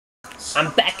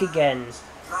I'm back again.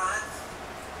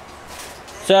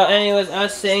 So anyways, I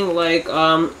was saying, like,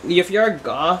 if you're a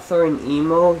goth or an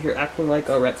emo, you're acting like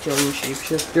a reptilian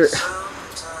shapeshifter.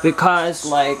 Because,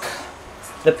 like,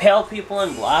 the pale people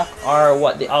in black are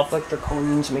what the Alpha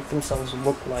Draconians make themselves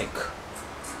look like.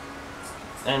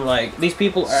 And, like, these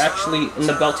people are actually, in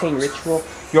the Beltaine Ritual,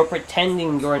 you're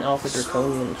pretending you're an Alpha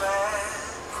Draconian.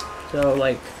 So,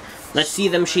 like, let's see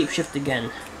them shapeshift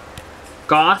again.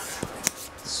 Goth.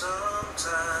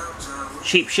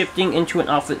 Shapeshifting into an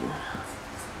Alpha.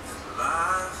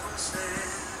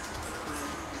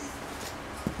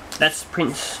 That's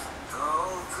Prince.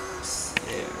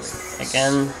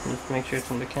 Again, let's make sure it's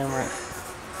on the camera.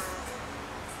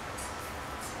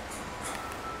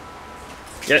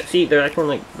 Yeah, see, they're acting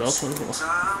like Beltaine people.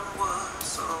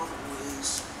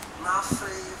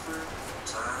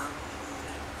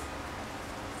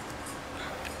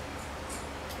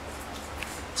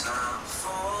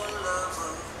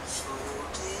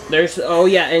 There's, oh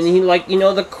yeah, and he, like, you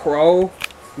know the crow,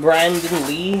 Brandon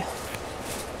Lee?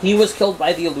 He was killed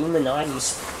by the Illuminati.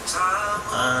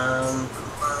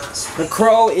 The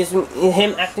crow is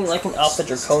him acting like an Alpha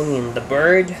Draconian. The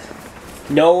bird,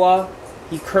 Noah,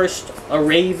 he cursed a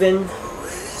raven.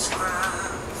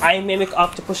 I mimic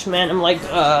Octopus-Man. I'm like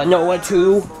Noah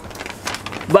too.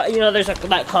 But you know, there's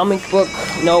that comic book.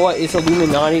 Noah is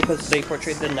Illuminati because they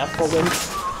portrayed the Nephilim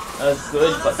as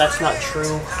good, but that's not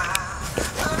true.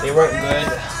 They weren't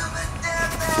good.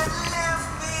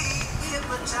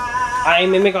 I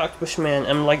mimic Octopus-Man.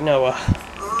 I'm like Noah.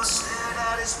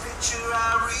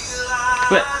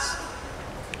 But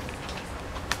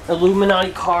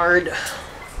Illuminati card.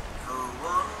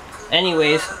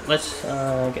 Anyways, let's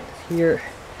get this here.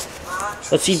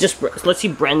 Let's see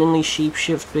Brandon Lee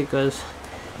shapeshift, because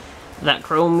that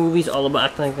Crow movie's all about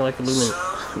acting like Illuminati.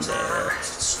 There.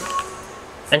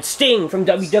 And Sting from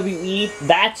WWE.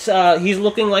 That's he's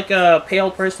looking like a pale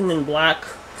person in black.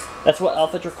 That's what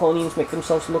Alpha Draconians make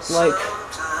themselves look like.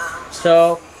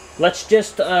 So let's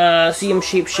just see him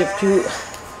shapeshift too.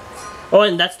 Oh,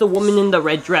 and that's the woman in the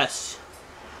red dress.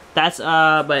 That's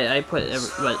but I put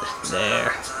but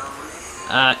there.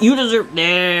 You deserve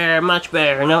there much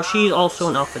better. Now she's also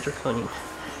an Alpha Draconian.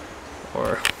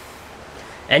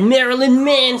 And Marilyn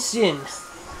Manson.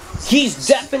 He's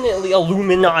definitely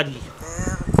Illuminati.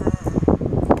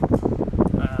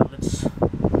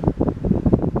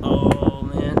 Oh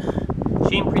man,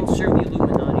 Shane Prince served the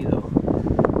Illuminati though.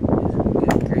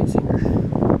 He's a great singer.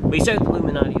 But he served the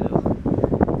Illuminati though.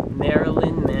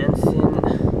 Marilyn Manson.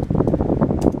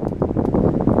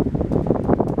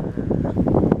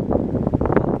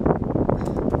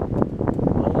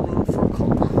 Bowling for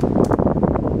Coal.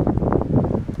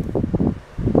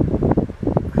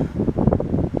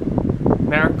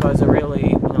 America is a really,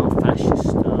 you know,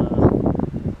 fascist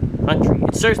country.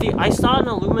 It serves the. I saw an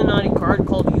Illuminati card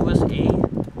called USA,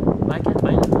 but I can't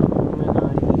find it.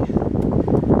 Illuminati.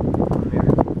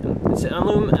 America.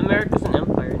 America's an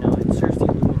empire now. It serves the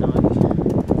Illuminati.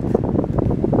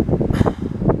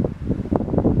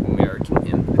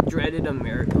 Dreaded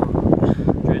America.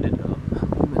 Dreaded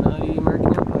Illuminati,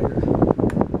 American Empire.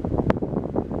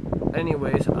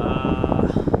 Anyways,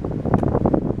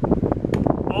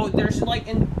 oh, there's like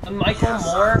in Michael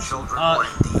Moore.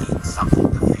 Something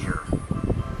to fear.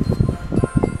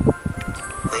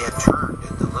 They had turned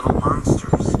into little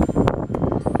monsters.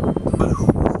 But who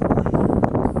was to blame?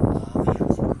 All the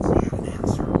experts had an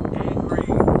answer. Angry,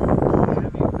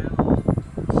 heavy metal,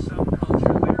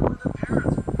 subculture. Where were the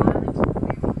parents?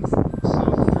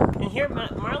 And here,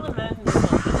 Marilyn Manson is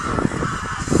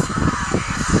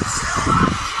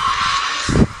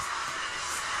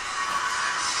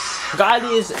God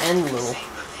is Enlil.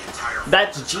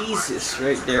 That's Jesus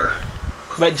right there.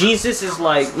 But Jesus is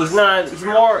like, he's not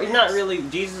really,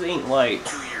 Jesus ain't like.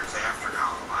 2 years after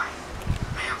Columbine,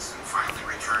 Manson finally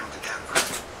returned to Denver.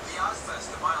 The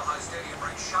Ozfest at Mile High Stadium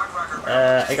brings shock record.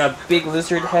 I got big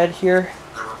lizard head here.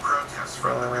 There were protests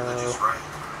from the religious right.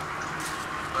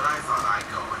 But I thought I'd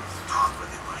go and talk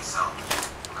with him myself.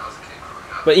 I was a kid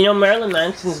growing up. But you know, Marilyn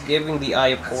Manson's giving the eye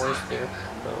of Horus there.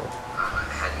 So. I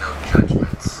had no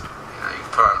judgments. You know, you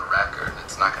put on a record,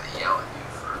 it's not going to yell at you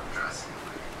for dressing.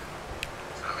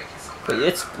 It's going to make you feel better. But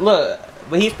it's, look,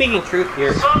 but he's speaking truth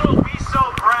here. Some will be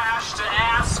so brash to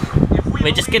ask if we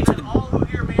Wait, just get to the all who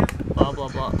hear me. blah blah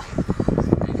blah.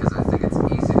 Because I think it's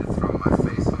easy to throw my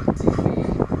face on a TV.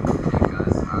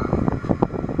 Because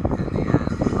in the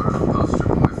end, I'm a poster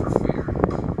boy for fear.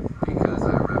 Because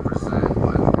I represent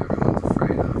what everyone's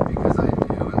afraid of. Because I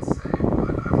do and say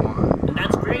what I want. And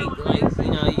that's great. Like,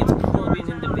 you know, you get to be an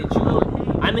individual.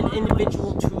 I'm an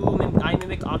individual too. I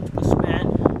mimic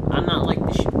Octopus-Man. I'm not like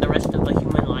the rest of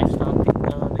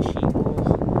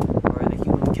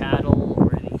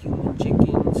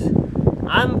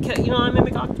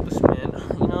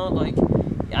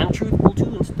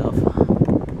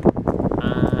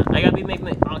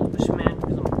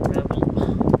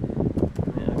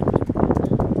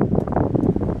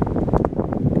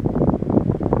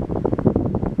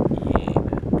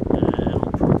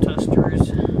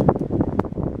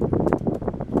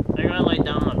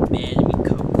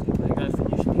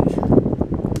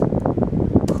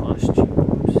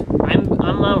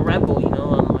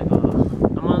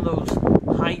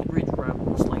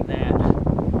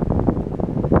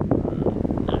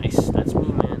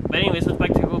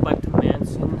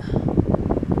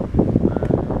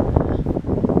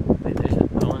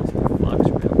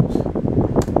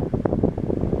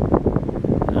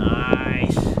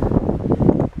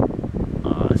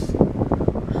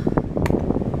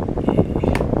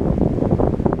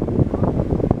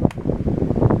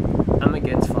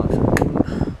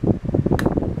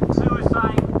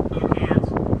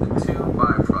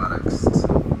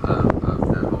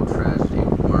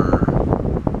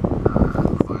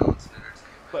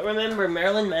remember,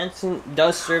 Marilyn Manson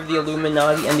does serve the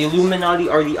Illuminati, and the Illuminati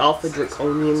are the Alpha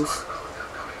Draconians.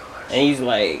 And he's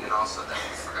like,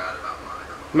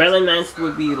 Marilyn Manson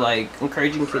would be like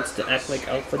encouraging kids to act like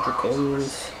Alpha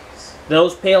Draconians.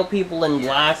 Those pale people in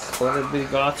black, whether it be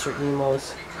Goths or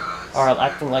Emos, are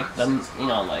acting like them, you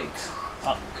know, like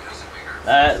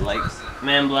that, like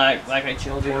Man Black, Black-Eyed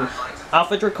Children.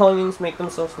 Alpha Draconians make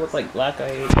themselves look like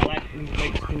black-eyed, black-skinned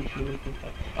humans.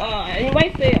 You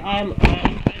might say I'm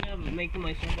kind of making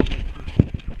myself look like